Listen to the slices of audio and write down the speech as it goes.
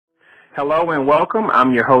Hello and welcome.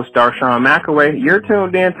 I'm your host, Darshawn McAway. You're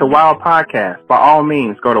tuned in to Wild Podcast. By all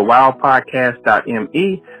means, go to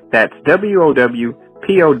wildpodcast.me. That's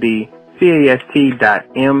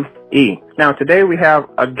WOWPODCAST.ME. Now, today we have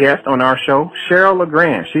a guest on our show, Cheryl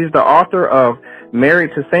LeGrand. She's the author of Married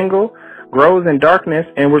to Single, Grows in Darkness,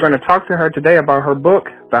 and we're going to talk to her today about her book,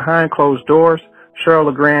 Behind Closed Doors. Cheryl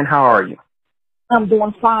LeGrand, how are you? I'm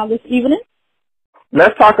doing fine this evening.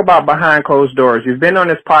 Let's talk about Behind Closed Doors. You've been on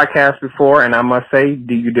this podcast before, and I must say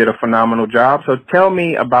you did a phenomenal job. So tell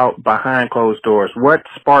me about Behind Closed Doors. What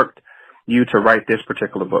sparked you to write this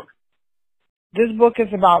particular book? This book is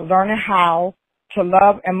about learning how to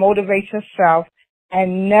love and motivate yourself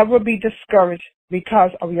and never be discouraged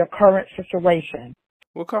because of your current situation.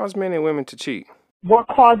 What causes men and women to cheat? What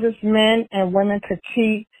causes men and women to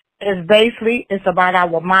cheat is basically it's about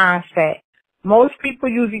our mindset. Most people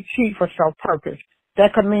usually cheat for self-purpose.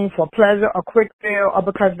 That could mean for pleasure, a quick thrill, or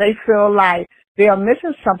because they feel like they are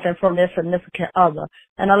missing something from their significant other.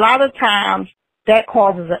 And a lot of times that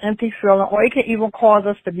causes an empty feeling, or it can even cause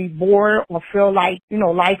us to be bored or feel like,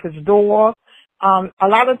 life is dull. A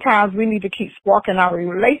lot of times we need to keep sparking our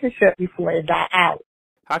relationship before it die out.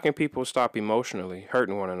 How can people stop emotionally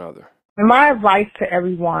hurting one another? And my advice to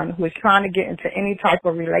everyone who is trying to get into any type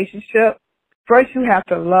of relationship, first you have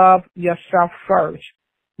to love yourself first.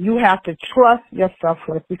 You have to trust yourself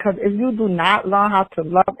first, because if you do not learn how to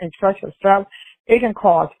love and trust yourself, it can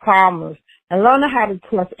cause problems. And learning how to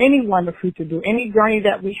trust anyone in the future, do any journey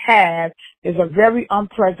that we have, is a very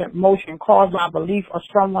unpleasant motion caused by belief of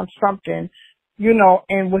someone, something,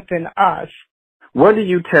 and within us. What do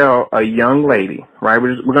you tell a young lady, right?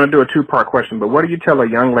 We're going to do a two-part question, but what do you tell a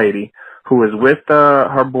young lady who is with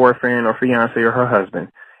her boyfriend or fiance or her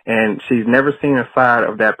husband, and she's never seen a side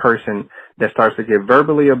of that person that starts to get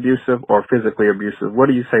verbally abusive or physically abusive? What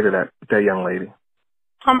do you say to that young lady?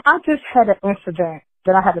 I just had an incident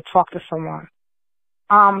that I had to talk to someone.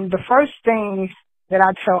 The first thing that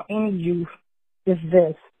I tell any youth is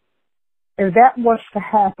this. If that was to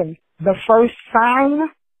happen, the first sign,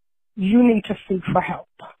 you need to seek for help.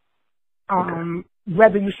 Okay.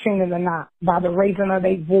 Whether you've seen it or not, by the raising of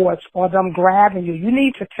their voice or them grabbing you, you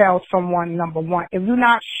need to tell someone, number one. If you're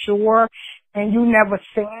not sure and you never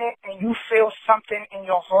seen it and you feel something in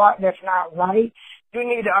your heart that's not right, you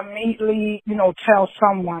need to immediately, tell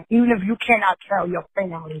someone, even if you cannot tell your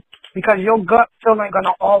family, because your gut feeling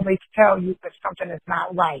gonna always tell you that something is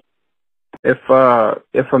not right. If a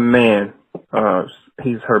man,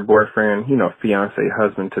 he's her boyfriend, fiance,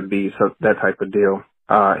 husband to be, so that type of deal,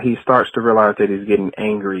 he starts to realize that he's getting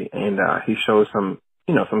angry, and he shows some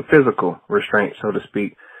physical restraint, so to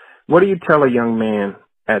speak. What do you tell a young man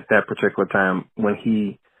at that particular time when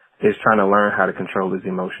he is trying to learn how to control his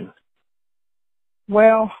emotions?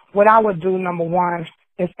 Well, what I would do, number one,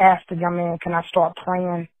 is ask the young man, can I start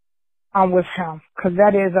praying with him? Because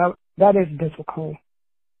that is difficult.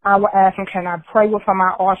 I would ask him, can I pray with him?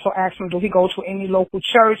 I also ask him, do he go to any local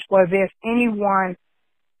church, or if there's anyone,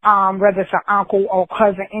 whether it's an uncle or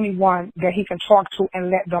cousin, anyone that he can talk to and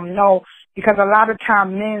let them know, because a lot of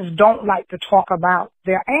times men don't like to talk about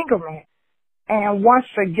their angerment. And once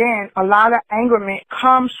again, a lot of angerment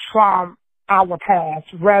comes from our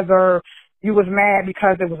past, whether you was mad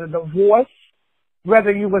because there was a divorce,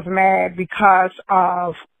 whether you was mad because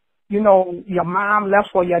of, your mom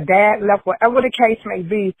left or your dad left, whatever the case may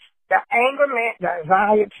be, the angerment, the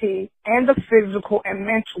anxiety, and the physical and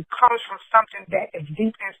mental comes from something that is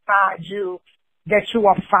deep inside you that you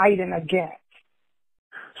are fighting against.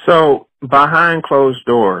 So, Behind Closed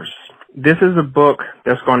Doors, this is a book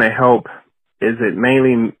that's going to help. Is it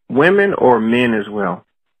mainly women or men as well?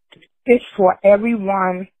 It's for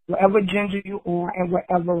everyone, whatever gender you are and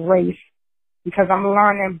whatever race, because I'm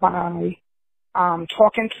learning by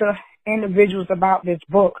talking to individuals about this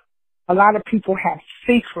book. A lot of people have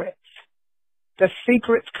secrets. The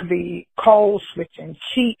secrets could be code switching,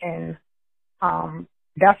 cheating.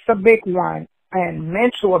 That's a big one. And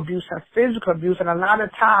mental abuse and physical abuse. And a lot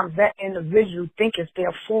of times that individual think it's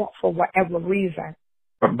their fault for whatever reason.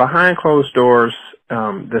 But Behind Closed Doors,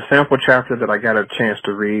 the sample chapter that I got a chance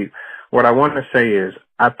to read, what I want to say is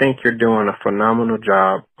I think you're doing a phenomenal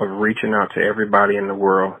job of reaching out to everybody in the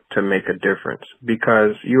world to make a difference,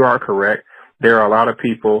 because you are correct. There are a lot of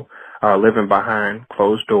people living behind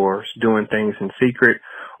closed doors, doing things in secret,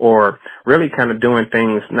 or really kind of doing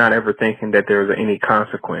things not ever thinking that there's any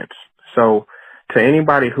consequence. So to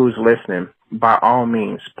anybody who's listening, by all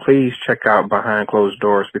means, please check out Behind Closed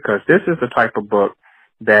Doors, because this is the type of book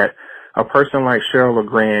that a person like Cheryl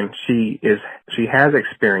LeGrand, she has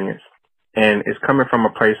experience and is coming from a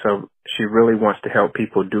place of she really wants to help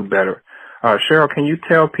people do better. Cheryl, can you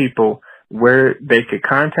tell people where they could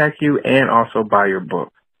contact you and also buy your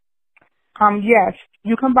book? Yes,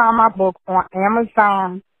 you can buy my book on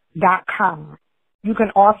Amazon.com. You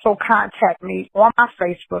can also contact me on my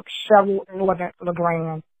Facebook, Cheryl Northern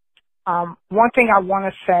LeGrand. One thing I want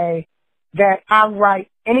to say that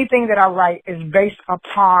anything that I write is based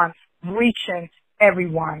upon reaching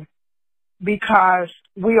everyone, because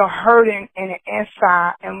we are hurting in the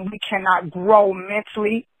inside and we cannot grow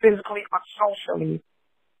mentally, physically, or socially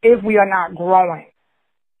if we are not growing.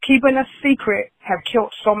 Keeping a secret have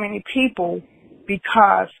killed so many people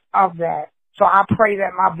because of that. So I pray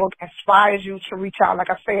that my book inspires you to reach out. Like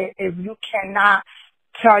I said, if you cannot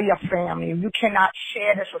tell your family, if you cannot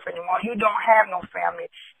share this with anyone, you don't have no family,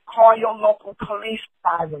 call your local police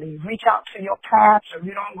privately. Reach out to your pastor if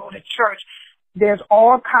you don't go to church. There's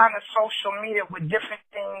all kind of social media with different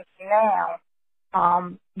things now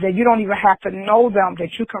that you don't even have to know them,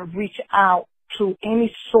 that you can reach out to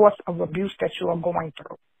any source of abuse that you are going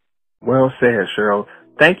through. Well said, Cheryl.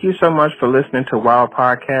 Thank you so much for listening to Wild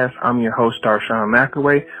Podcast. I'm your host, Darshawn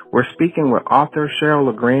McAway. We're speaking with author Cheryl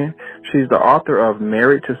LeGrand. She's the author of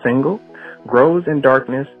Married to Single, Grows in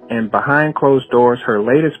Darkness, and Behind Closed Doors, her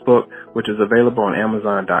latest book, which is available on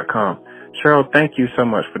Amazon.com. Cheryl, thank you so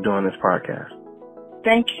much for doing this podcast.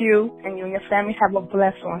 Thank you, and you and your family have a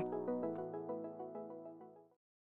blessed one.